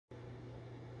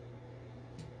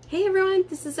Hey everyone,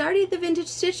 this is Artie the Vintage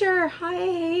Stitcher.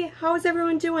 Hi, how is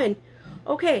everyone doing?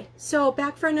 Okay, so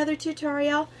back for another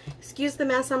tutorial. Excuse the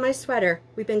mess on my sweater.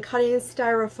 We've been cutting in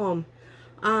styrofoam.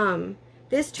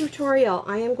 This tutorial,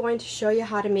 I am going to show you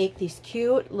how to make these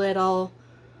cute little,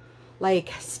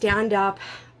 like, stand-up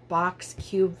box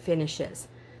cube finishes.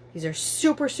 These are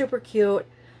super, super cute.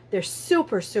 They're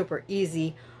super, super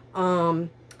easy. They're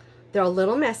a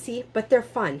little messy, but they're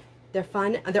fun. They're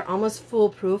fun. They're almost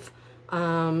foolproof.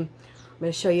 I'm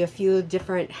going to show you a few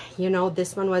different,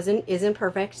 this one isn't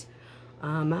perfect.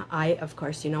 Of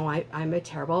course, I'm a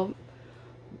terrible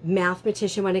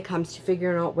mathematician when it comes to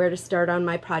figuring out where to start on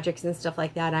my projects and stuff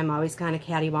like that. I'm always kind of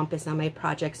cattywampus on my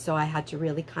projects, so I had to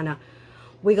really kind of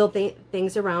wiggle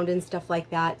things around and stuff like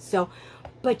that. So,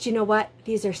 but you know what?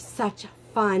 These are such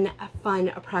fun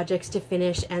projects to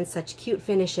finish and such cute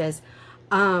finishes.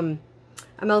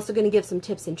 I'm also going to give some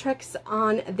tips and tricks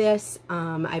on this.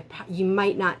 You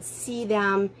might not see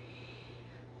them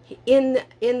in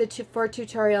the four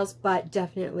tutorials, but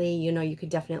definitely, you could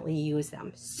definitely use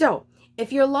them. So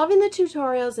if you're loving the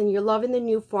tutorials and you're loving the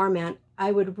new format,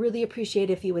 I would really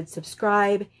appreciate if you would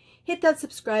subscribe, hit that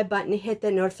subscribe button, hit the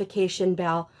notification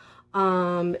bell,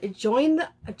 join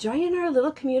our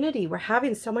little community. We're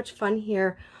having so much fun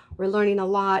here. We're learning a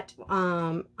lot.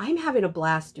 I'm having a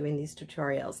blast doing these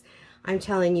tutorials. I'm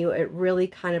telling you, it really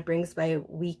kind of brings my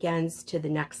weekends to the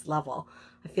next level.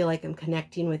 I feel like I'm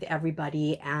connecting with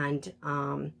everybody, and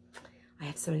I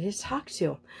have somebody to talk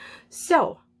to.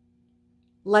 So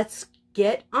let's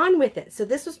get on with it. So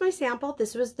this was my sample.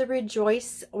 This was the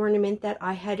Rejoice ornament that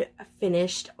I had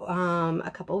finished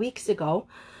a couple weeks ago.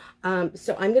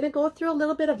 So I'm going to go through a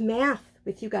little bit of math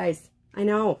with you guys. I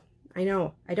know.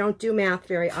 I don't do math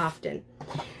very often.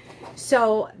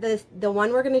 So the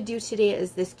one we're going to do today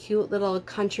is this cute little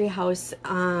Country House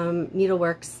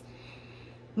Needleworks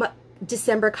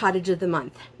December Cottage of the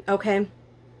Month. Okay,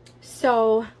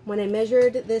 so when I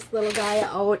measured this little guy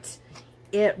out,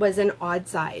 it was an odd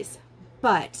size,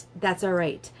 but that's all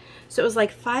right. So it was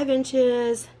like 5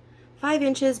 inches by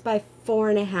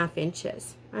 4.5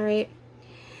 inches. All right,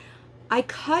 I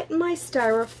cut my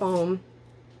styrofoam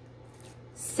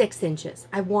 6 inches.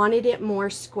 I wanted it more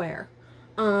square.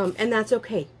 And that's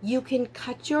okay. You can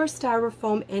cut your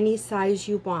styrofoam any size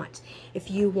you want. If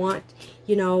you want,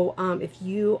 if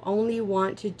you only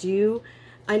want to do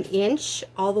an inch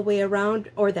all the way around,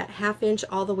 or that 1/2 inch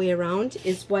all the way around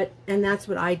and that's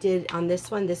what I did on this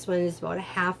one. This one is about a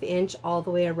 1/2 inch all the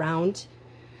way around.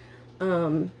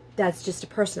 That's just a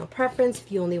personal preference.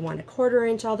 If you only want a 1/4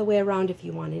 inch all the way around, if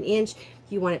you want an inch,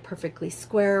 if you want it perfectly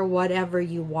square, whatever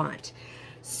you want.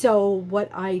 So what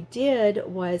I did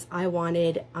was I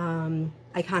wanted,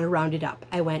 I kind of rounded up.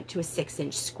 I went to a 6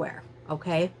 inch square,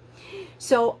 okay?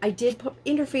 So I did put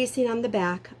interfacing on the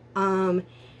back,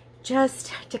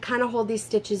 just to kind of hold these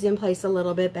stitches in place a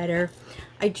little bit better.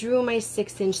 I drew my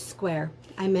 6 inch square.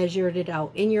 I measured it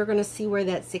out, and you're going to see where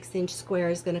that 6 inch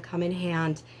square is going to come in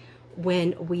hand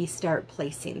when we start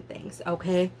placing things,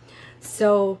 okay?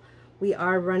 So we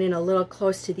are running a little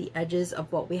close to the edges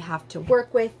of what we have to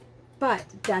work with, but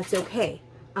that's okay.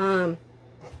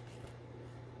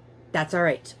 That's all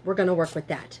right. We're going to work with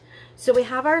that. So we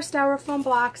have our styrofoam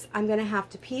blocks. I'm going to have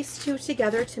to piece 2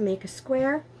 together to make a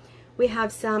square. We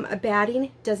have some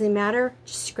batting. Doesn't matter.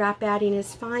 Just scrap batting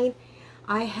is fine.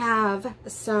 I have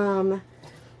some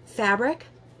fabric.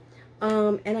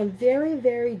 And I'm very,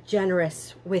 very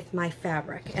generous with my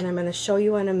fabric. And I'm going to show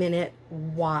you in a minute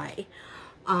why.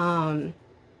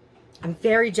 I'm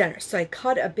very generous. So I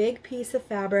cut a big piece of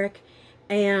fabric,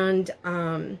 and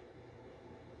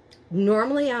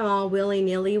normally I'm all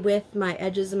willy-nilly with my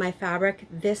edges of my fabric.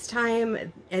 This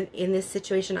time, in this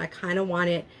situation, I kind of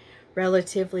want it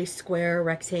relatively square,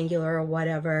 rectangular, or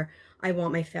whatever. I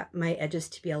want my edges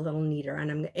to be a little neater,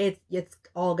 and it's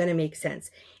all going to make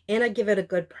sense. And I give it a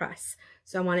good press.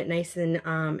 So I want it nice and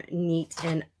neat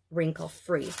and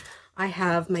wrinkle-free. I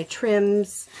have my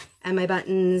trims and my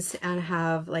buttons, and I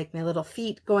have like my little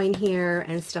feet going here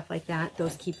and stuff like that.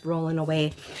 Those keep rolling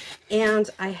away. And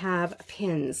I have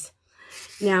pins.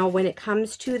 Now, when it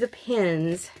comes to the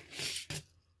pins,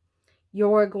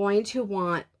 you're going to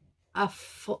want I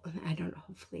don't know,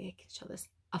 hopefully I can show this,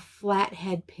 a flat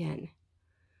head pin.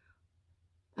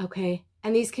 Okay,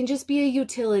 and these can just be a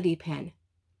utility pin.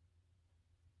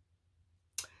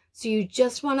 So you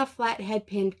just want a flat head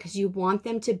pin because you want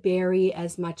them to bury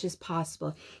as much as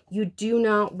possible. You do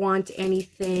not want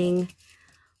anything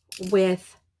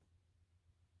with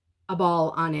a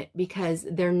ball on it because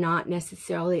they're not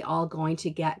necessarily all going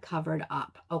to get covered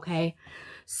up, okay?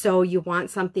 So you want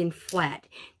something flat.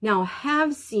 Now, I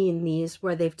have seen these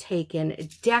where they've taken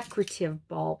decorative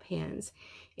ball pins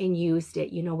and used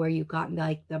it, you know, where you got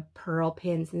like the pearl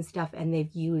pins and stuff, and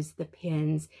they've used the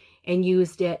pins and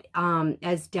used it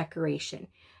as decoration.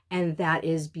 And that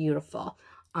is beautiful.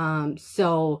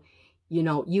 So, you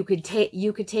know, you could take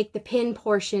the pin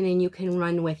portion and you can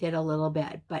run with it a little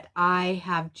bit, but I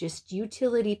have just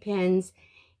utility pins,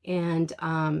 and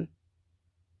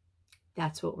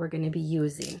that's what we're going to be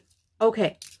using.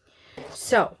 Okay,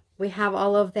 so we have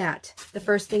all of that. The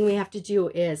first thing we have to do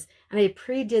is, and I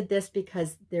pre-did this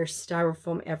because there's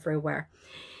styrofoam everywhere.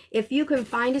 If you can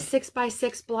find a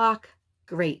 6x6 block,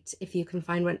 great. If you can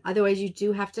find one, otherwise you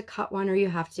do have to cut one or you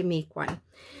have to make one.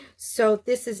 So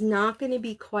this is not going to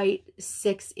be quite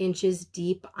 6 inches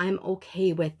deep. I'm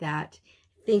okay with that.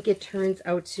 I think it turns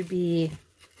out to be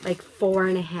like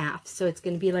 4.5. So it's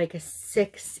going to be like a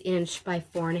 6 inch by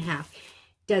 4.5.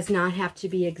 Does not have to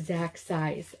be exact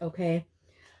size. Okay.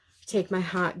 Take my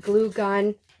hot glue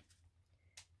gun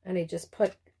and I just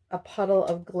put a puddle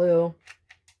of glue.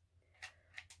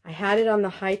 I had it on the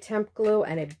high temp glue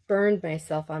and I burned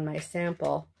myself on my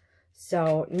sample.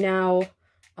 So now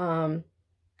I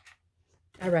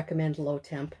recommend low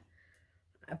temp.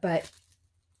 But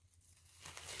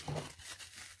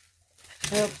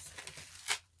oops.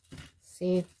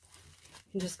 See, you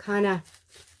can just kind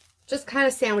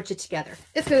of sandwich it together.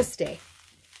 It's gonna stay.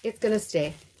 It's gonna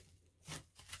stay.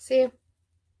 See,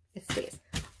 it stays.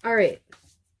 All right.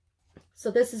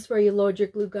 So this is where you load your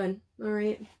glue gun. All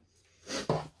right.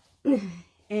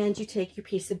 And you take your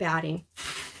piece of batting.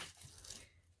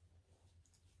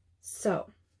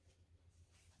 So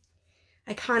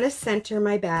I kind of center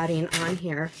my batting on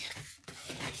here.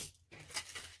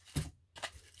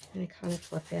 And I kind of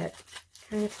flip it.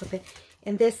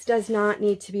 And this does not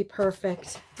need to be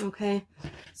perfect, okay?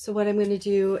 So what I'm going to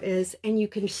do is, and you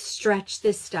can stretch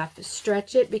this stuff.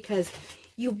 Stretch it because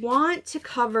you want to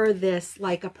cover this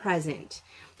like a present.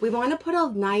 We want to put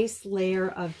a nice layer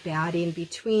of batting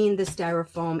between the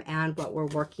styrofoam and what we're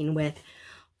working with,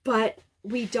 but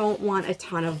we don't want a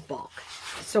ton of bulk.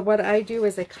 So what I do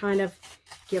is I kind of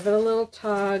give it a little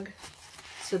tug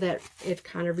so that it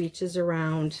kind of reaches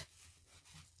around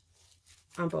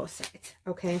on both sides,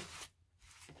 okay?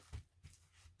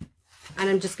 And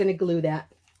I'm just going to glue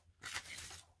that.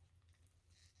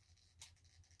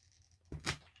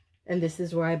 And this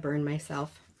is where I burn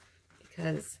myself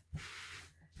because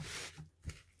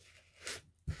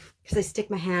I stick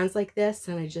my hands like this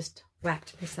and I just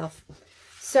whacked myself.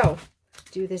 So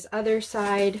do this other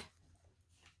side.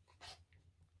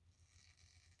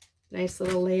 Nice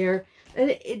little layer.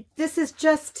 And this is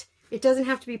just, it doesn't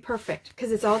have to be perfect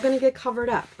because it's all going to get covered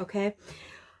up, okay?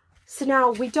 So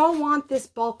now we don't want this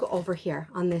bulk over here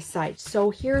on this side. So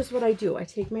here's what I do. I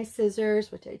take my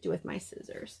scissors. What do I do with my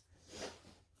scissors?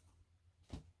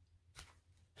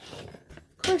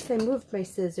 Of course, I moved my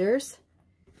scissors.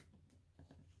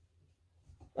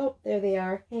 Oh, there they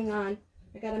are. Hang on.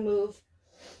 I gotta move.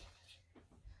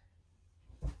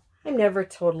 I'm never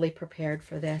totally prepared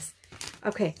for this.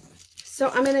 Okay, so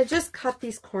I'm gonna just cut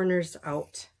these corners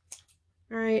out.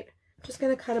 All right, just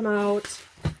gonna cut them out.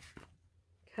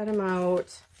 Cut them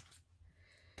out.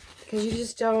 Because you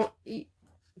just don't,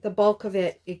 the bulk of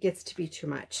it, it gets to be too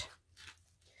much.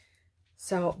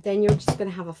 So then you're just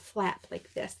gonna have a flap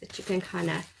like this that you can kind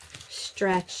of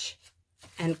stretch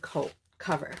and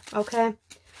cover, okay?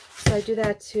 So I do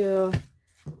that to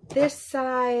this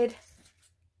side.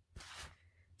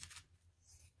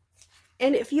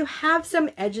 And if you have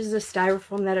some edges of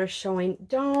styrofoam that are showing,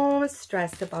 don't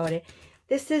stress about it.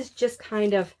 This is just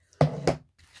kind of,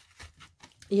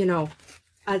 you know,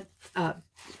 a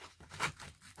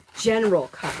general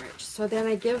coverage. So then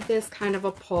I give this kind of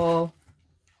a pull.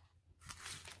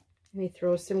 Let me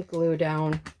throw some glue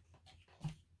down.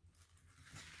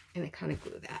 And I kind of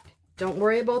glue that. Don't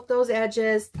worry about those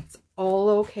edges. It's all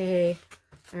okay.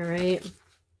 All right.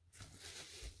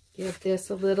 Give this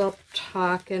a little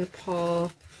tuck and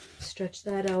pull. Stretch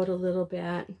that out a little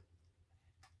bit.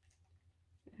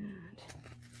 And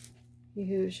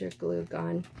use your glue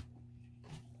gun.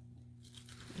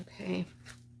 Okay.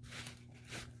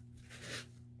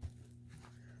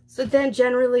 So then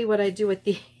generally what I do with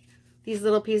these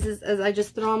little pieces is I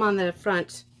just throw them on the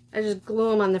front. I just glue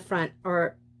them on the front,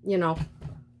 or, you know,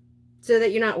 so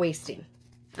that you're not wasting.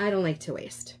 I don't like to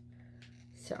waste.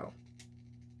 So,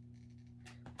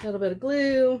 a little bit of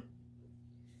glue,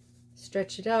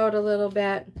 stretch it out a little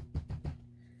bit.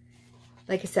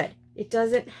 Like I said, it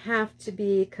doesn't have to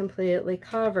be completely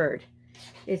covered.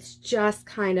 It's just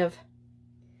kind of,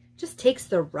 just takes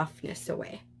the roughness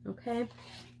away, okay?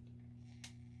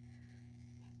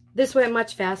 This went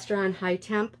much faster on high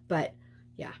temp, but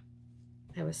yeah,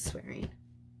 I was swearing.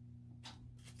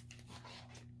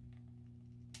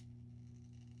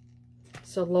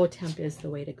 So low temp is the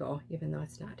way to go, even though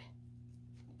it's not.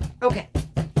 Okay.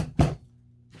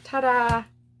 Ta-da!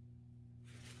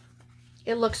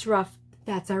 It looks rough.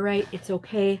 That's all right. It's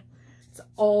okay. It's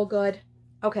all good.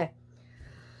 Okay.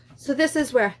 So this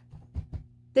is where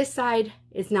this side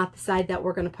is not the side that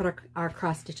we're going to put our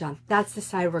cross stitch on. That's the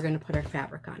side we're going to put our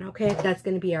fabric on, okay? That's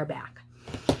going to be our back.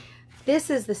 This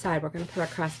is the side we're going to put our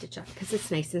cross stitch on because it's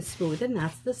nice and smooth, and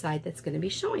that's the side that's going to be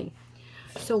showing.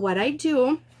 So what I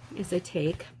do is I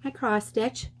take my cross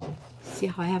stitch. See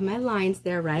how I have my lines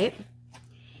there, right?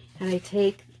 And I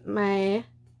take my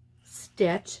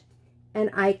stitch and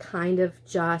I kind of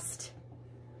just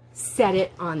set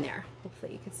it on there.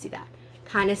 Hopefully you can see that.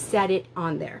 Kind of set it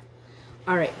on there.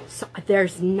 All right, so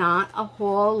there's not a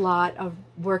whole lot of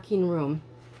working room.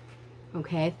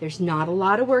 Okay, there's not a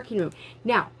lot of working room.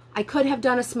 Now, I could have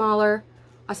done a smaller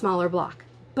block,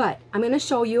 but I'm going to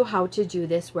show you how to do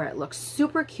this where it looks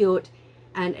super cute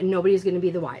and nobody's going to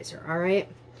be the wiser, all right?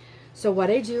 So what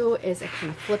I do is I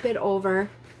kind of flip it over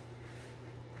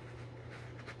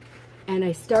and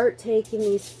I start taking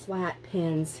these flat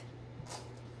pins,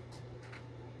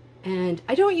 and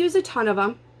I don't use a ton of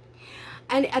them.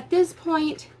 And at this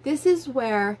point, this is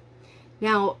where,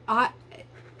 now,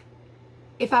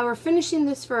 if I were finishing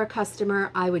this for a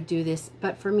customer, I would do this,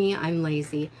 but for me, I'm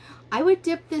lazy. I would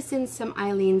dip this in some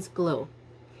Eileen's glue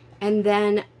and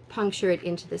then puncture it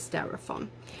into the styrofoam.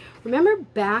 Remember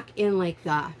back in like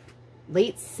the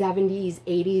late 70s,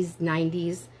 80s,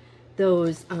 90s,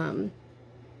 those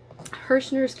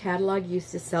Hirschner's catalog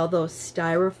used to sell those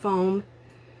styrofoam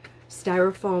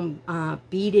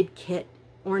beaded kit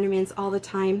ornaments all the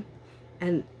time,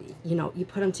 and you know, you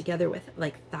put them together with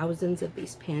like thousands of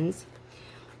these pins.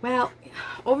 Well,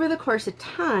 over the course of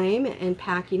time and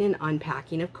packing and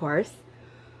unpacking, of course,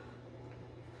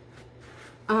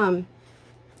 the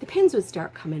pins would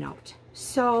start coming out.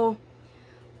 So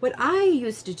what I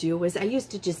used to do was I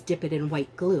used to just dip it in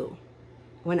white glue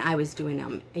when I was doing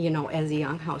them, you know, as a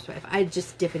young housewife. I'd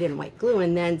just dip it in white glue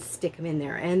and then stick them in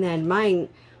there. And then mine,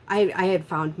 I had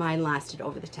found mine lasted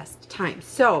over the test of time.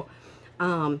 So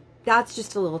that's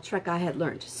just a little trick I had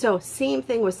learned. So same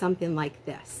thing with something like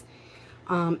this.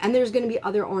 And there's going to be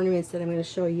other ornaments that I'm going to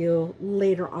show you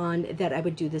later on that I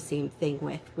would do the same thing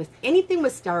with. With anything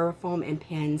with styrofoam and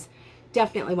pins,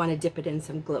 definitely want to dip it in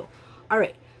some glue. All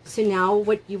right, so now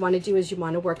what you want to do is you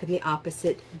want to work in the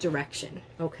opposite direction,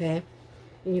 okay?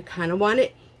 And you kind of want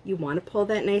it, you want to pull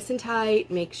that nice and tight,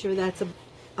 make sure that's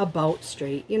about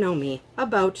straight. You know me,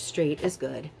 about straight is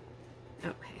good.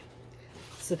 Okay,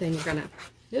 so then you're going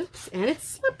to, oops, and it's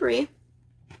slippery.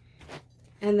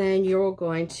 And then you're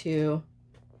going to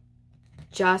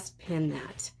just pin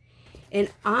that.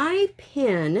 And I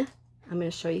pin, I'm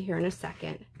going to show you here in a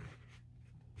second.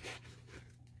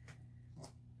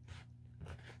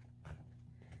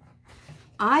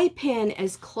 I pin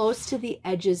as close to the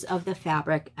edges of the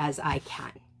fabric as I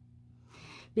can.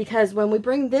 Because when we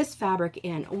bring this fabric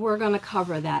in, we're going to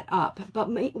cover that up. But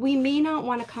we may not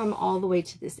want to come all the way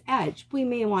to this edge. We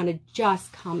may want to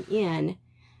just come in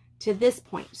to this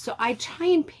point. So I try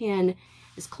and pin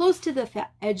as close to the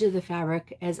edge of the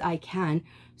fabric as I can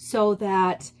so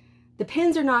that the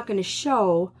pins are not going to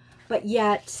show, but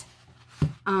yet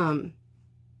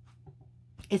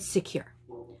it's secure.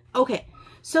 Okay,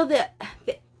 so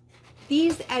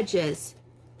these edges,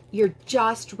 you're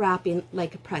just wrapping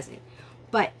like a present,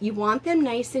 but you want them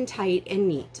nice and tight and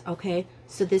neat, okay?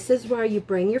 So this is where you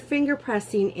bring your finger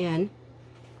pressing in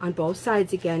on both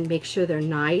sides again. Make sure they're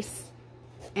nice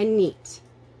and neat,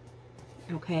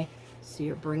 okay? So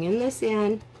you're bringing this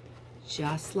in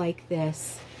just like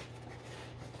this,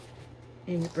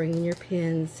 and you're bringing your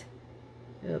pins.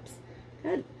 Oops,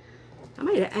 good.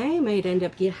 I might end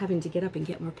up having to get up and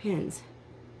get more pins.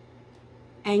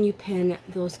 And you pin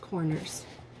those corners,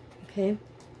 okay?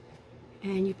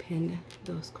 And you pin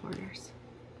those corners.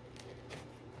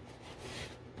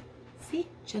 See,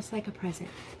 just like a present.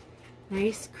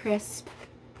 Nice, crisp.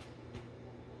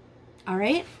 All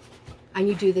right, and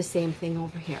you do the same thing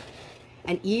over here.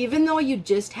 And even though you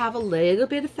just have a little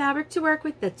bit of fabric to work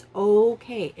with, that's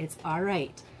okay. It's all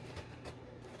right.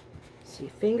 So you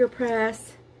finger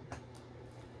press.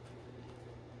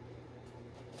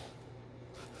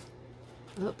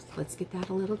 Oops, let's get that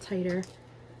a little tighter.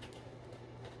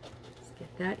 Let's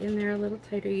get that in there a little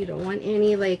tighter. You don't want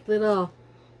any like little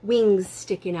wings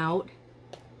sticking out.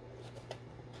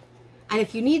 And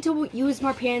if you need to use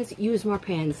more pins, use more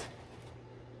pins.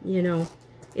 You know,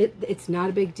 it's not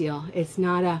a big deal. It's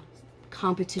not a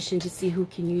competition to see who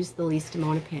can use the least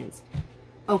amount of pins.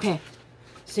 Okay,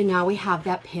 so now we have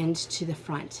that pinned to the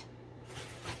front.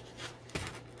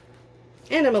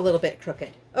 And I'm a little bit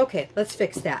crooked. Okay, let's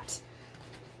fix that.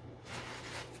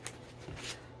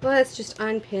 Let's just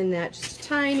unpin that just a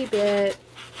tiny bit.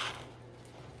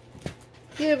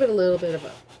 Give it a little bit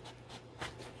of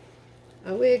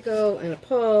a wiggle and a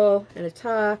pull and a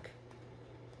tuck.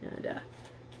 And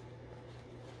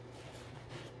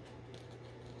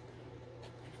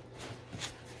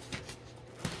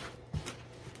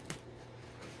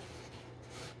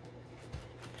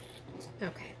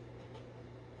okay.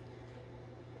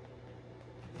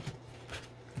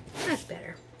 That's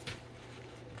better.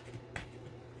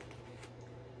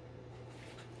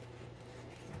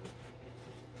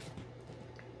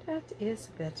 That is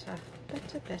better.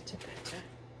 Better, better, better.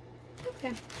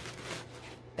 Okay.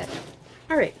 Better.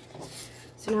 All right.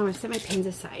 So now I'm going to set my pins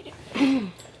aside.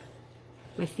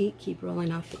 My feet keep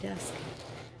rolling off the desk.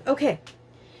 Okay.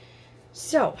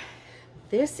 So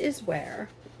this is where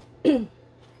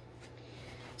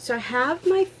so I have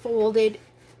my folded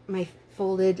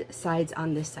sides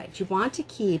on this side. You want to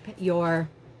keep your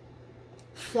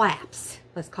flaps,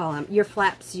 let's call them, your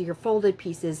flaps, your folded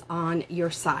pieces on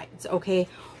your sides, okay?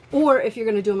 Or if you're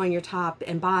going to do them on your top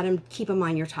and bottom, keep them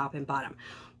on your top and bottom.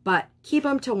 But keep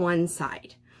them to one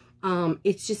side.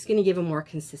 It's just going to give a more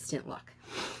consistent look.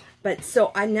 But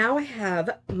so now I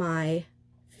have my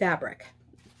fabric.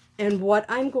 And what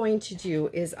I'm going to do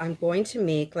is I'm going to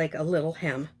make like a little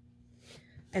hem.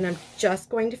 And I'm just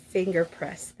going to finger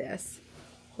press this.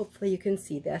 Hopefully you can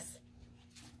see this.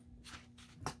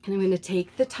 And I'm going to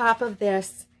take the top of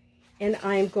this and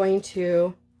I'm going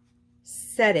to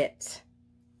set it.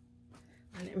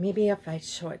 Maybe if I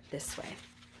show it this way.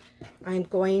 I'm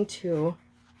going to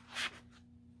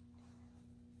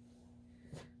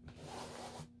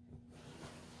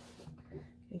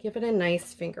give it a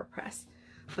nice finger press.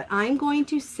 But I'm going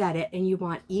to set it, and you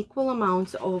want equal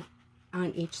amounts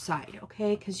on each side,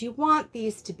 okay? Because you want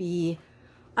these to be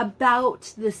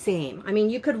about the same. I mean,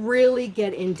 you could really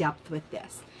get in depth with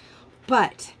this.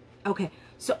 But, okay,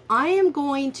 so I am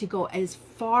going to go as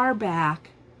far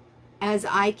back as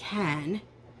I can,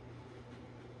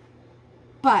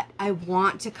 but I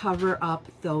want to cover up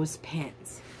those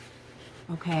pins,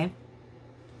 okay?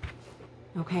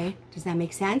 Okay, does that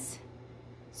make sense?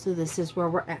 So this is where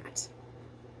we're at.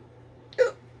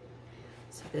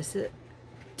 So this is,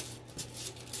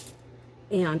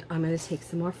 and I'm going to take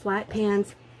some more flat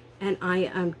pans, and I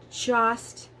am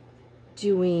just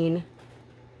doing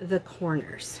the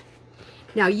corners.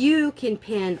 Now you can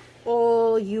pin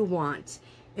all you want,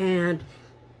 and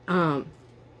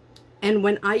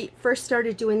when I first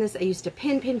started doing this, I used to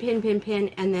pin,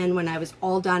 and then when I was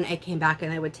all done, I came back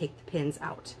and I would take the pins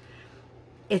out.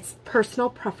 It's personal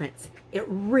preference. It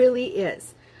really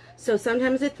is. So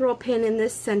sometimes I throw a pin in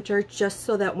this center just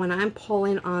so that when I'm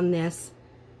pulling on this,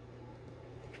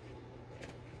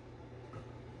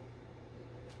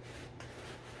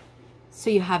 so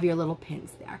you have your little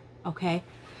pins there, okay?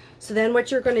 So then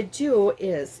what you're going to do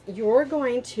is you're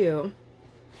going to,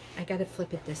 I got to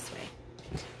flip it this way.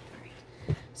 All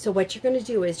right. So what you're going to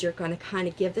do is you're going to kind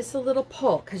of give this a little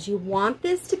pull, because you want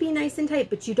this to be nice and tight,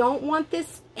 but you don't want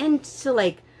this end to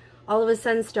like all of a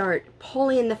sudden start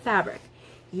pulling the fabric.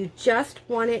 You just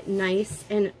want it nice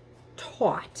and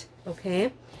taut,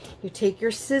 okay? You take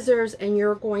your scissors and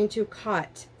you're going to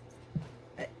cut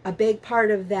a big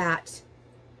part of that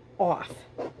off,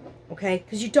 okay?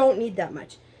 Because you don't need that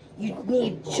much. You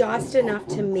need just enough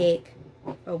to make,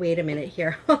 oh, wait a minute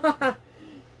here.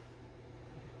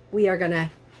 We are going to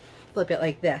flip it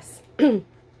like this.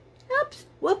 Oops,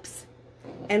 whoops.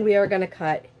 And we are going to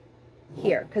cut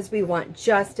here because we want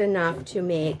just enough to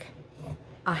make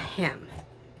a hem.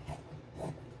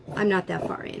 I'm not that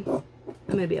far in. I'm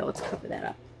going to be able to cover that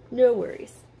up. No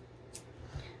worries.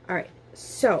 All right,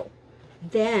 so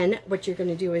then what you're going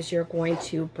to do is you're going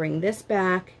to bring this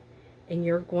back and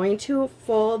you're going to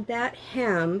fold that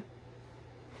hem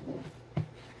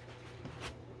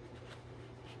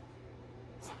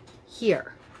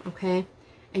here, okay?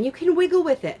 And you can wiggle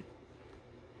with it.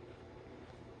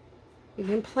 You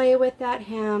can play with that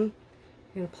hem.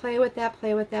 You're going to play with that,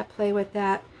 play with that, play with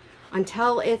that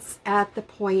until it's at the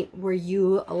point where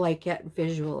you like it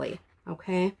visually,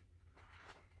 okay?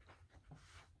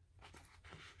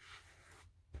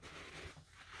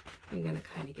 You're going to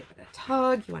kind of give it a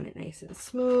tug. You want it nice and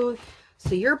smooth.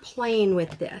 So you're playing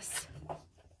with this. I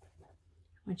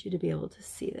want you to be able to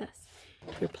see this.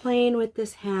 You're playing with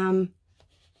this hem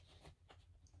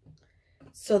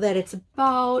so that it's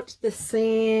about the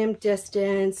same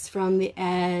distance from the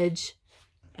edge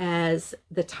as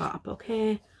the top,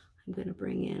 okay? I'm going to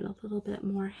bring in a little bit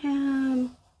more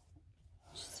hem,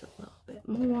 just a little bit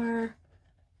more.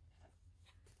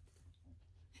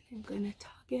 And I'm going to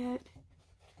tuck it,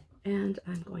 and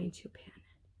I'm going to pin.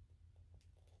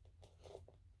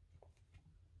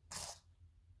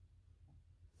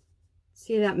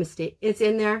 See that mistake? It's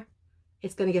in there.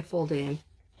 It's going to get folded in.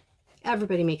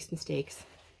 Everybody makes mistakes.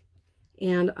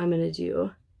 And I'm going to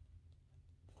do,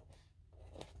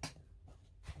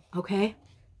 okay.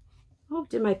 Oh,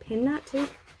 did my pin not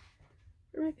take?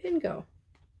 Where'd my pin go?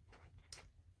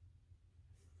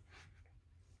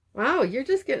 Wow, you're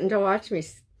just getting to watch me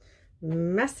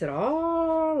mess it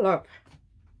all up.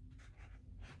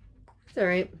 It's all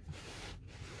right.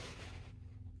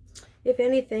 If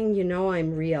anything, you know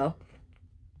I'm real.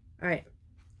 All right.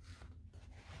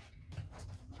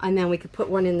 And then we could put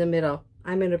one in the middle.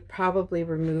 I'm going to probably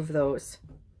remove those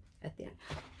at the end.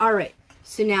 All right.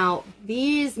 So now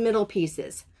these middle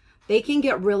pieces, they can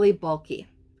get really bulky.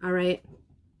 All right.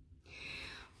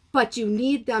 But you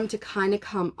need them to kind of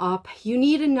come up. You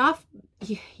need enough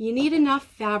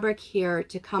fabric here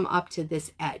to come up to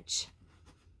this edge.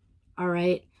 All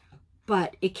right.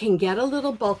 But it can get a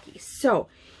little bulky. So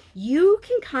you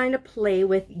can kind of play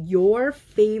with your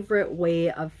favorite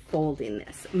way of folding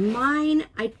this. Mine,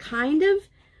 I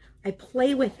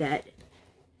play with it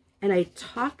and I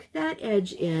tuck that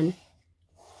edge in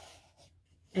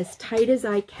as tight as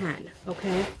I can,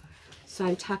 okay? So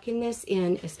I'm tucking this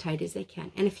in as tight as I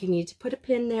can. And if you need to put a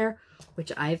pin there,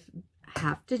 which I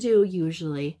have to do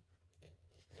usually,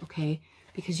 okay,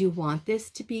 because you want this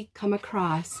to come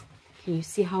across. Can you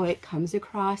see how it comes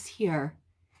across here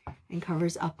and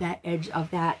covers up that edge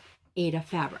of that Aida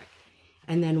fabric?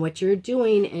 And then what you're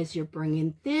doing is you're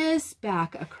bringing this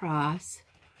back across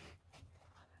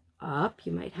up.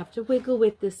 You might have to wiggle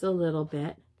with this a little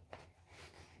bit.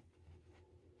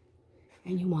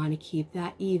 And you want to keep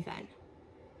that even.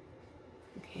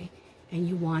 Okay. And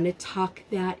you want to tuck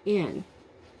that in.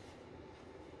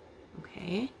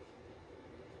 Okay.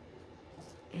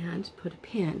 And put a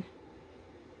pin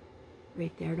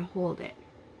right there to hold it.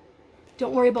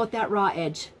 Don't worry about that raw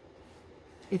edge.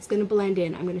 It's going to blend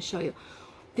in. I'm going to show you.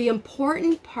 The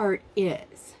important part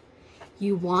is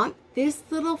you want this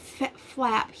little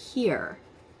flap here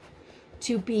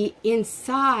to be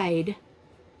inside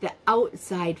the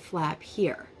outside flap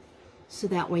here, so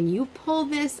that when you pull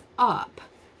this up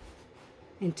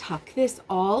and tuck this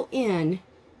all in,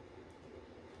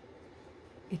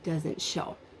 it doesn't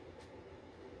show.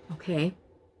 Okay?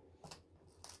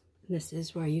 This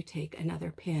is where you take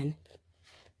another pin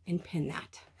and pin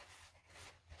that.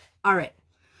 All right.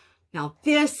 Now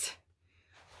this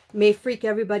may freak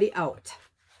everybody out,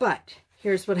 but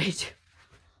here's what I do.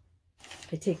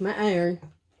 I take my iron.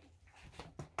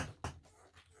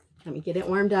 Let me get it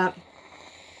warmed up.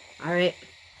 All right.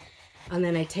 And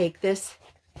then I take this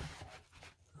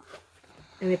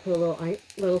and I put a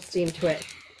little steam to it.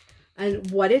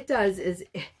 And what it does is,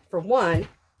 for one,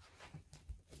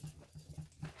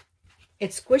 it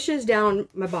squishes down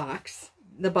my box,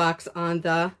 the box on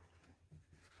the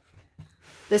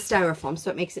styrofoam, so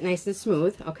it makes it nice and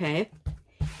smooth, okay?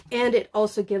 And it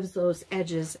also gives those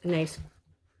edges a nice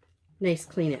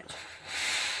clean edge.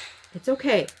 It's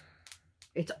okay.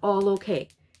 It's all okay.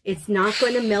 It's not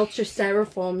going to melt your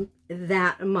styrofoam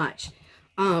that much.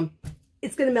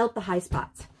 It's going to melt the high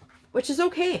spots, which is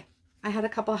okay. I had a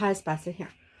couple of high spots in here.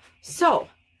 So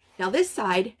now this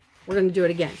side, we're going to do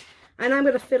it again. And I'm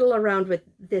going to fiddle around with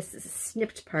this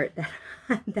snipped part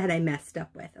that I messed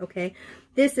up with, okay?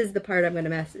 This is the part I'm going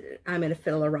to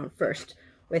fiddle around first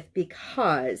with,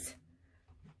 because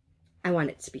I want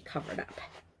it to be covered up.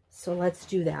 So let's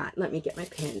do that. Let me get my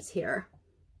pins here.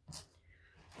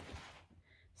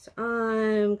 So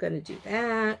I'm going to do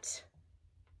that.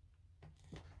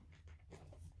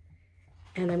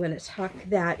 And I'm going to tuck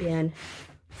that in.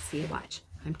 See, watch.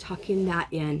 I'm tucking that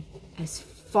in as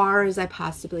far as I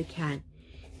possibly can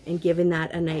and giving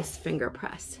that a nice finger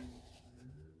press.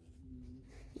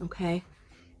 Okay?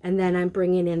 And then I'm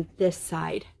bringing in this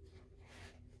side.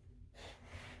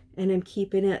 And I'm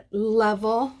keeping it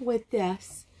level with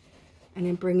this. And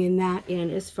I'm bringing that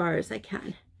in as far as I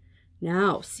can.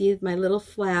 Now, see, my little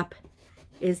flap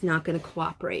is not going to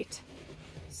cooperate.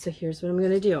 So here's what I'm going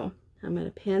to do. I'm going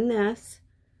to pin this.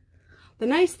 The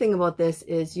nice thing about this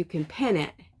is you can pin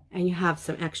it and you have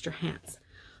some extra hands.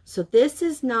 So this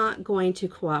is not going to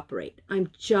cooperate. I'm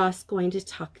just going to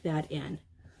tuck that in.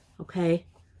 Okay?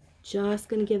 Just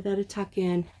going to give that a tuck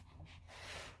in.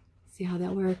 See how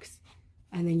that works?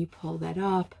 And then you pull that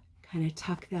up, kind of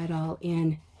tuck that all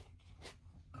in,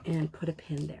 and put a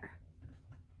pin there.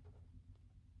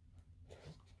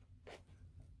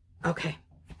 Okay.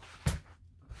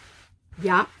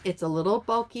 Yeah, it's a little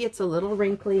bulky. It's a little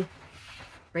wrinkly.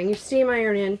 Bring your steam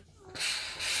iron in.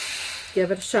 Give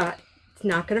it a shot. It's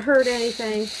not going to hurt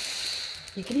anything.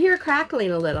 You can hear it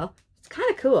crackling a little. It's kind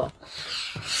of cool.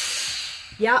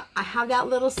 Yeah, I have that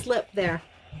little slip there.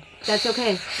 That's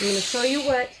okay. I'm going to show you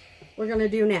what we're going to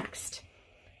do next.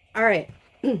 All right.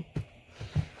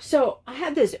 So I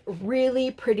have this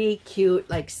really pretty cute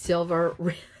like silver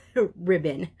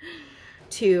ribbon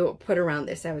to put around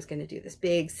this. I was going to do this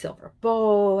big silver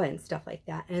bow and stuff like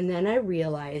that. And then I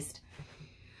realized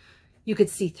you could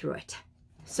see through it.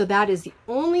 So that is the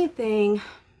only thing,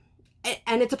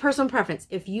 and it's a personal preference.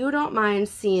 If you don't mind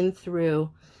seeing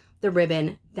through the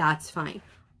ribbon, that's fine.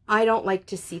 I don't like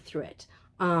to see through it.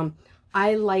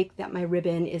 I like that my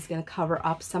ribbon is going to cover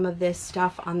up some of this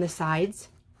stuff on the sides,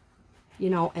 you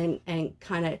know, and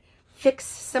kind of fix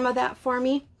some of that for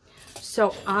me.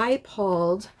 So I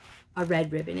pulled a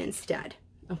red ribbon instead,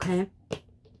 okay?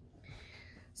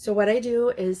 So what I do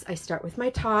is I start with my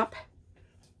top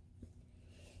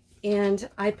and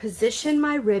I position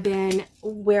my ribbon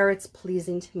where it's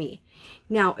pleasing to me.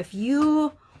 Now, if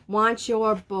you want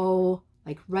your bow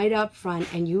like right up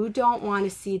front and you don't want to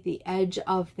see the edge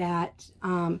of that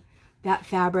that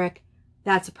fabric,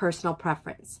 that's a personal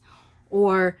preference.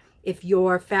 Or if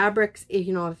your fabrics,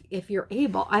 you know, if you're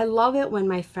able, I love it when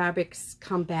my fabrics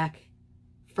come back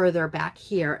further back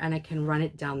here and I can run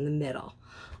it down the middle.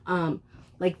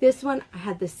 Like this one, I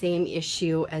had the same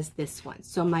issue as this one.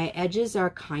 So my edges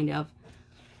are kind of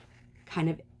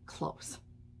close.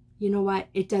 You know what?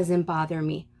 It doesn't bother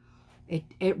me.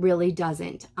 It really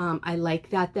doesn't. I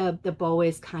like that the bow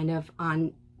is kind of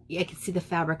on, I can see the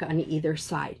fabric on either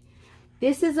side.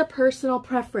 This is a personal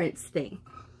preference thing.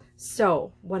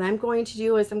 So what I'm going to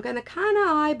do is I'm going to kind of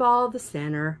eyeball the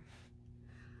center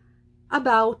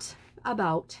about,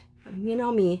 you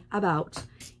know me, about.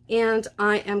 And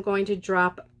I am going to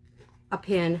drop a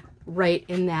pin right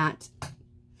in that,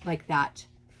 like that,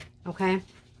 okay?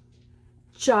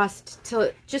 Just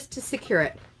to secure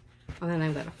it. And then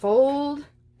I'm going to fold,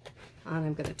 and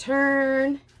I'm going to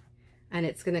turn, and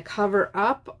it's going to cover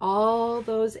up all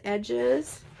those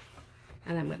edges.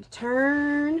 And I'm going to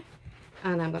turn,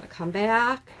 and I'm going to come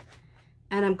back,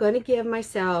 and I'm going to give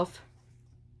myself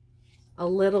a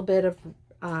little bit of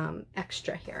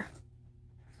extra here.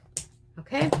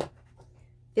 Okay,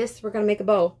 this, we're going to make a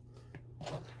bow.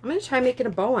 I'm going to try making a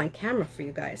bow on camera for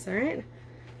you guys, all right?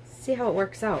 See how it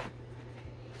works out.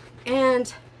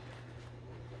 And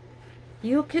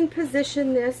you can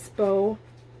position this bow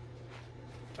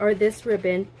or this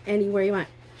ribbon anywhere you want.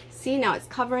 See, now it's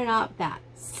covering up that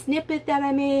snippet that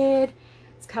I made.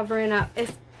 It's covering up,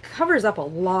 it covers up a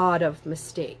lot of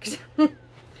mistakes,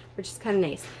 which is kind of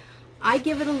nice. I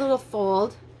give it a little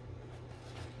fold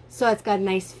so it's got a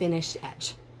nice finished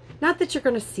edge. Not that you're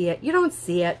going to see it. You don't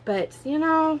see it, but, you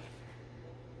know,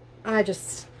 I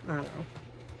don't know.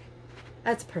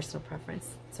 That's personal preference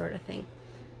sort of thing.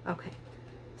 Okay,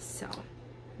 so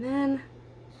then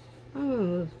I'll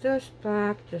move this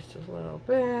back just a little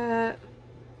bit.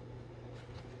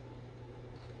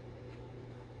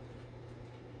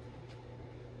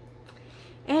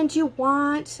 And you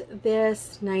want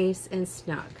this nice and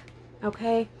snug,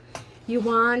 okay? You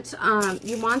want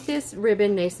this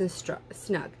ribbon nice and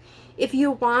snug. If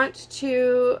you want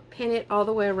to pin it all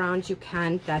the way around, you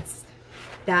can.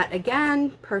 That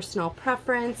again, personal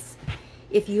preference.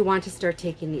 If you want to start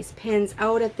taking these pins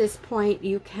out at this point,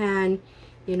 you can.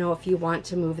 You know, if you want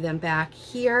to move them back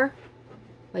here,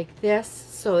 like this,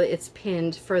 so it's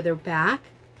pinned further back,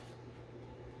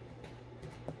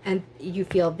 and you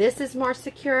feel this is more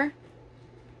secure,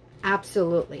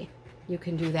 absolutely, you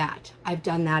can do that. I've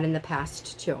done that in the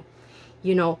past too.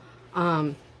 You know,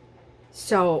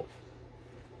 so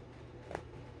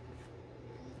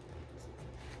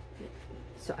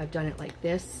I've done it like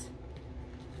this.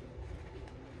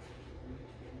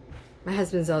 My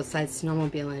husband's outside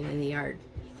snowmobiling in the yard.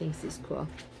 He thinks he's cool.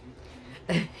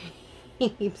 He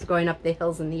keeps going up the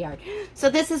hills in the yard. So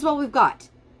this is what we've got.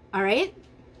 All right?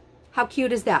 How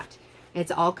cute is that?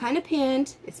 It's all kind of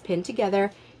pinned. It's pinned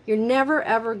together. You're never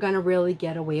ever going to really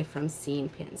get away from seeing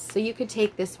pins. So you could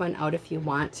take this one out if you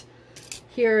want.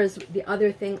 Here is the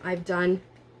other thing I've done.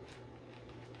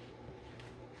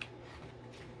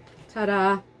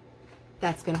 Ta-da!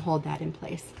 That's going to hold that in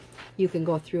place. You can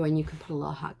go through and you can put a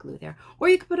little hot glue there. Or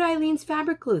you can put Eileen's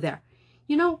fabric glue there.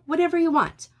 You know, whatever you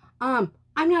want. I'm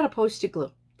not opposed to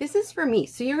glue. This is for me.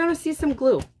 So you're going to see some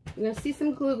glue. You're going to see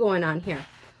some glue going on here.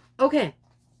 Okay.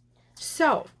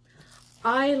 So,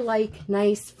 I like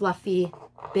nice, fluffy,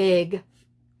 big,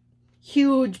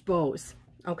 huge bows.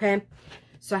 Okay.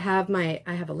 So I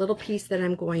have a little piece that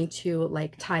I'm going to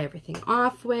like tie everything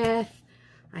off with.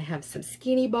 I have some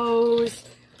skinny bows.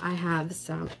 I have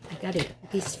some,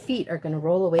 these feet are going to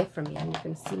roll away from me and you're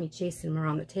going to see me chasing them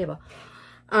around the table.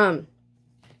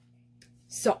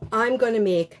 So I'm going to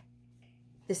make,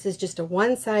 this is just a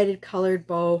one-sided colored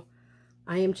bow.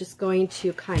 I am just going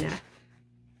to kind of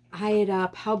eye it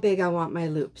up how big I want my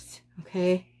loops,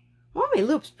 okay? I want my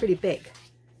loops pretty big.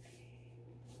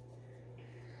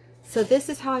 So this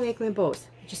is how I make my bows.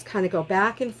 I just kind of go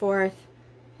back and forth,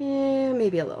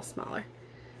 maybe a little smaller.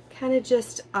 Kind of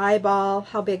just eyeball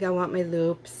how big I want my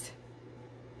loops.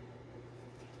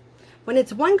 When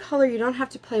it's one color, you don't have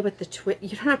to play with the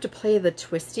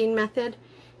twisting method.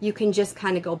 You can just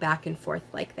kind of go back and forth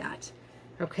like that.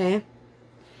 Okay?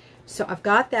 So I've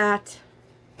got that.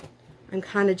 I'm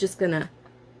kind of just gonna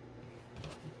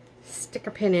stick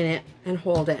a pin in it and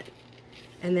hold it.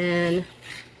 And then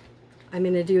I'm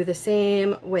gonna do the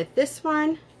same with this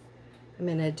one. I'm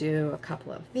gonna do a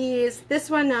couple of these. This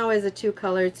one now is a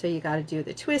two-colored, so you gotta do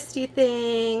the twisty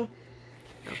thing.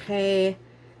 Okay.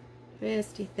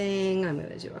 Twisty thing. I'm going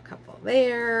to do a couple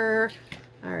there.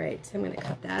 All right, so I'm going to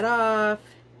cut that off.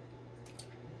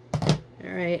 All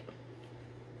right.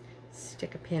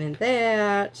 Stick a pin in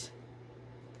that.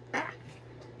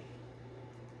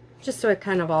 Just so it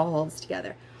kind of all holds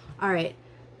together. All right,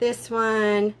 this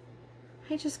one,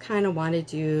 I just kind of want to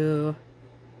do,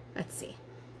 let's see.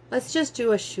 Let's just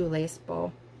do a shoelace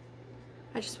bow.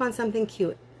 I just want something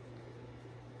cute.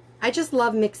 I just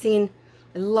love mixing.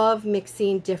 I love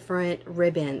mixing different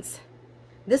ribbons.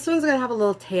 This one's going to have a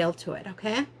little tail to it,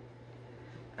 okay?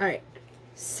 All right,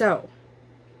 so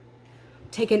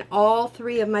taking all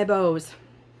three of my bows.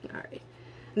 All right,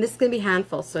 and this is going to be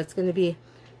handfuls, so it's going to be,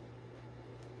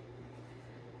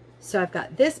 so I've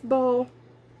got this bow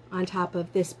on top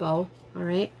of this bow, all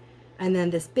right? And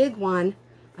then this big one,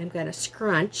 I'm going to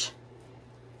scrunch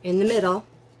in the middle.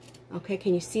 Okay,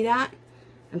 can you see that?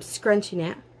 I'm scrunching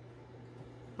it.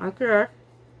 Right there.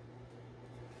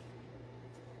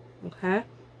 Okay,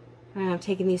 and I'm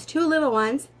taking these two little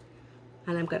ones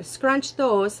and I'm going to scrunch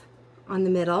those on the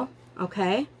middle,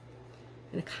 okay?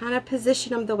 And kind of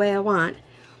position them the way I want.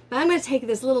 But I'm going to take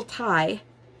this little tie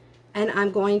and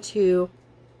I'm going to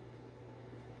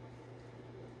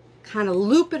kind of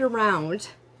loop it around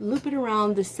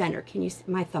the center. Can you see?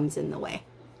 My thumb's in the way.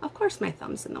 Of course my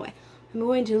thumb's in the way. I'm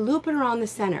going to loop it around the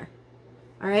center,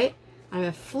 all right? I'm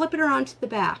going to flip it around to the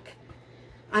back.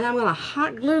 And I'm going to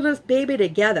hot glue this baby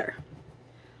together.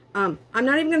 I'm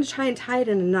not even going to try and tie it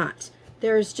in a knot.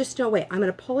 There is just no way. I'm going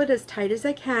to pull it as tight as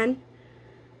I can.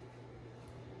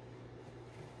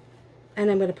 And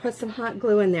I'm going to put some hot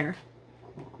glue in there.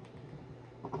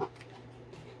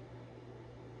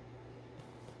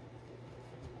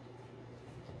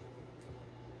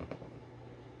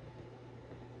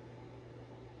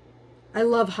 I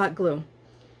love hot glue. You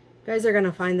guys are going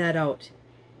to find that out.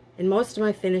 In most of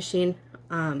my finishing,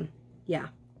 yeah,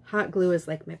 hot glue is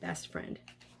like my best friend.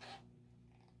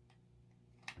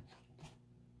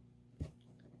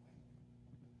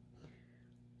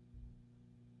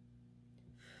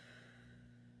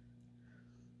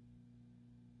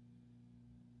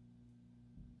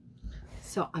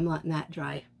 So I'm letting that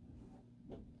dry.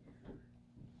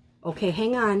 Okay,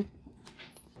 hang on.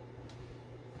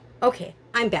 Okay,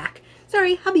 I'm back.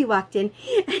 Sorry, hubby walked in,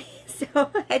 so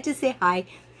I had to say hi.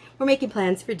 We're making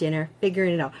plans for dinner,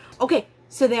 figuring it out. Okay,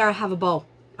 so there I have a bow,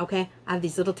 okay? I have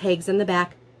these little tags in the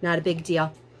back, not a big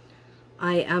deal.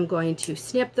 I am going to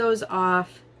snip those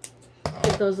off,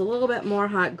 give those a little bit more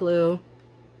hot glue,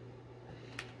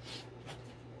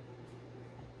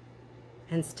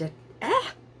 and stick,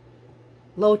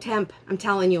 low temp, I'm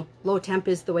telling you, low temp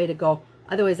is the way to go.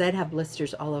 Otherwise, I'd have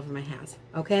blisters all over my hands,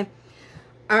 okay?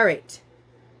 All right,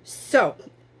 so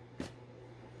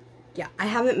yeah, I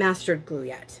haven't mastered glue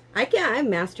yet. I've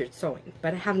mastered sewing,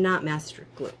 but I have not mastered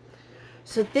glue.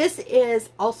 So this is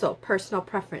also personal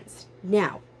preference.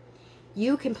 Now,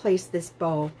 you can place this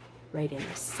bow right in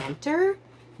the center.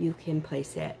 You can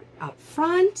place it up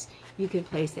front. You can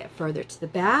place it further to the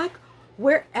back,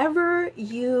 wherever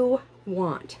you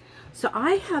want. So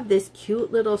I have this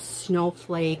cute little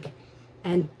snowflake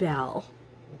and bell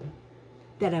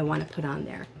that I want to put on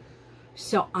there.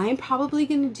 So I'm probably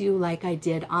going to do like I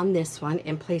did on this one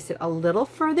and place it a little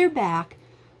further back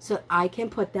so I can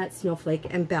put that snowflake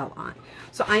and bell on.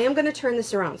 So I am going to turn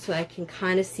this around so I can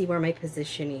kind of see where my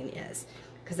positioning is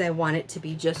because I want it to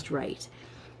be just right.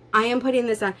 I am putting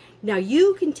this on. Now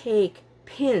you can take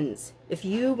pins. If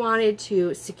you wanted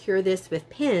to secure this with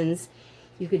pins,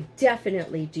 you could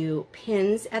definitely do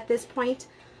pins at this point.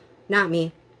 Not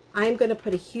me. I'm going to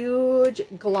put a huge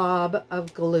glob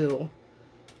of glue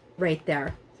right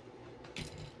there.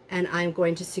 And I'm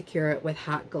going to secure it with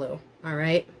hot glue. All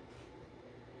right.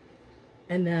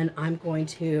 And then I'm going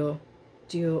to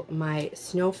do my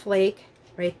snowflake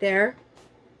right there.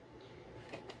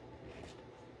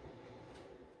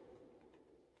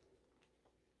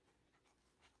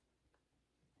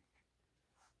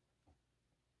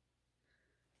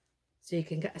 So you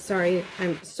can, sorry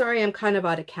I'm kind of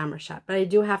out of camera shot, but I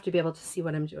do have to be able to see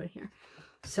what I'm doing here.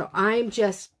 So I'm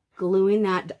just gluing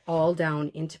that all down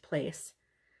into place.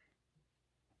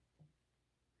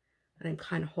 And I'm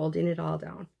kind of holding it all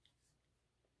down.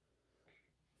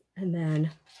 And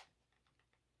then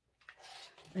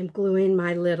I'm gluing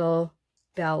my little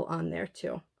bell on there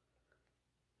too.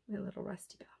 My little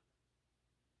rusty bell.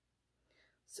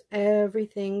 So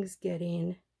everything's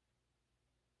getting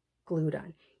glued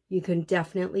on. You can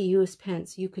definitely use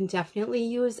pens. You can definitely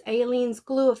use Aleene's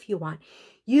glue if you want.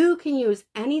 You can use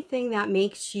anything that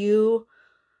makes you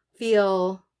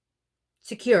feel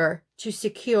secure to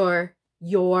secure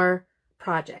your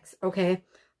projects, okay?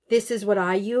 This is what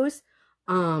I use.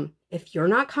 If you're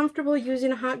not comfortable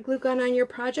using a hot glue gun on your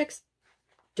projects,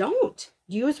 don't.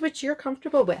 Use what you're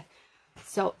comfortable with.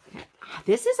 So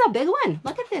this is a big one.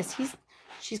 Look at this.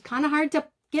 She's kind of hard to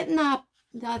get in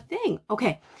the thing.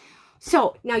 Okay.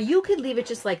 So now you could leave it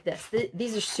just like this.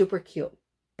 These are super cute.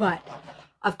 But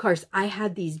of course I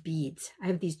had these beads. I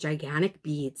have these gigantic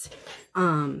beads.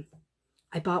 I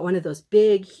bought one of those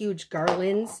big, huge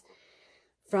garlands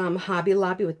from Hobby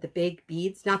Lobby with the big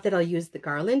beads. Not that I'll use the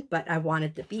garland, but I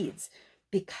wanted the beads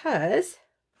because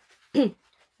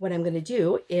what I'm going to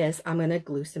do is I'm going to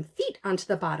glue some feet onto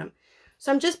the bottom.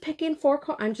 So I'm just picking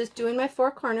I'm just doing my 4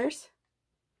 corners.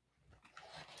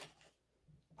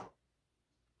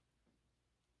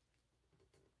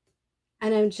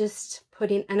 And I'm just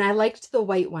putting, and I liked the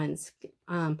white ones.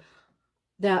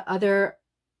 The other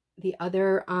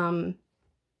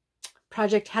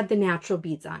project had the natural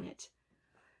beads on it.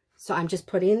 So I'm just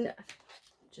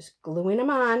gluing them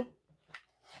on.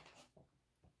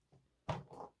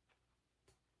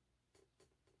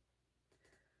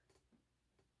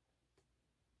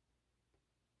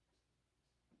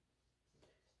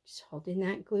 Just holding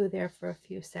that glue there for a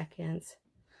few seconds.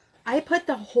 I put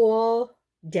the hole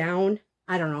down.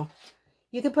 I don't know.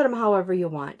 You can put them however you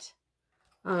want.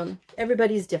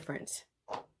 Everybody's different.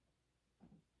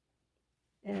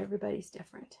 Everybody's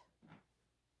different.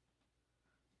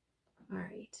 All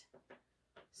right.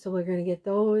 So we're going to get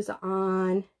those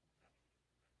on.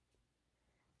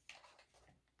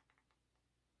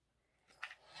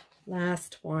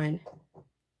 Last one.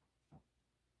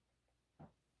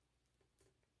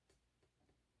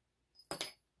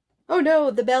 Oh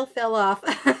no, the bell fell off.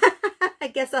 I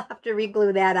guess I'll have to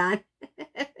re-glue that on.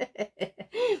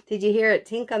 Did you hear it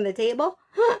tink on the table?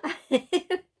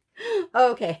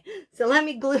 Okay, so let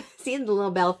me glue. See, the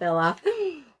little bell fell off.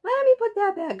 Let me put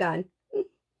that back on.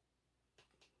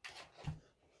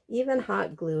 Even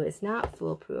hot glue is not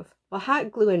foolproof. Well,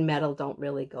 hot glue and metal don't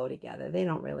really go together. They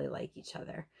don't really like each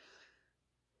other.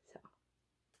 So,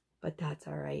 but that's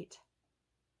all right.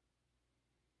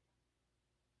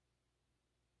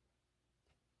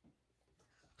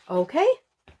 Okay,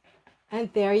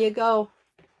 and there you go.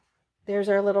 There's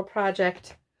our little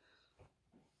project.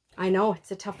 I know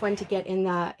it's a tough one to get in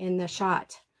the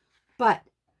shot, but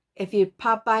if you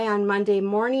pop by on Monday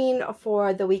morning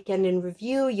for the weekend in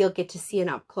review, you'll get to see an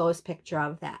up-close picture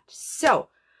of that. So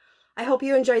I hope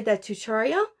you enjoyed that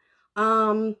tutorial.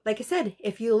 Like I said,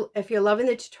 if you're loving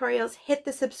the tutorials, hit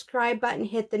the subscribe button,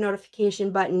 hit the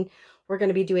notification button. We're going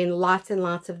to be doing lots and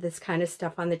lots of this kind of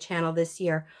stuff on the channel this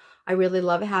year. I really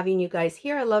love having you guys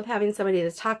here. I love having somebody to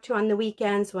talk to on the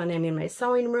weekends when I'm in my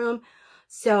sewing room.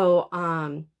 So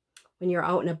when you're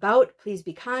out and about, please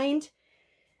be kind,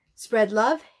 spread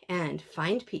love, and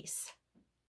find peace.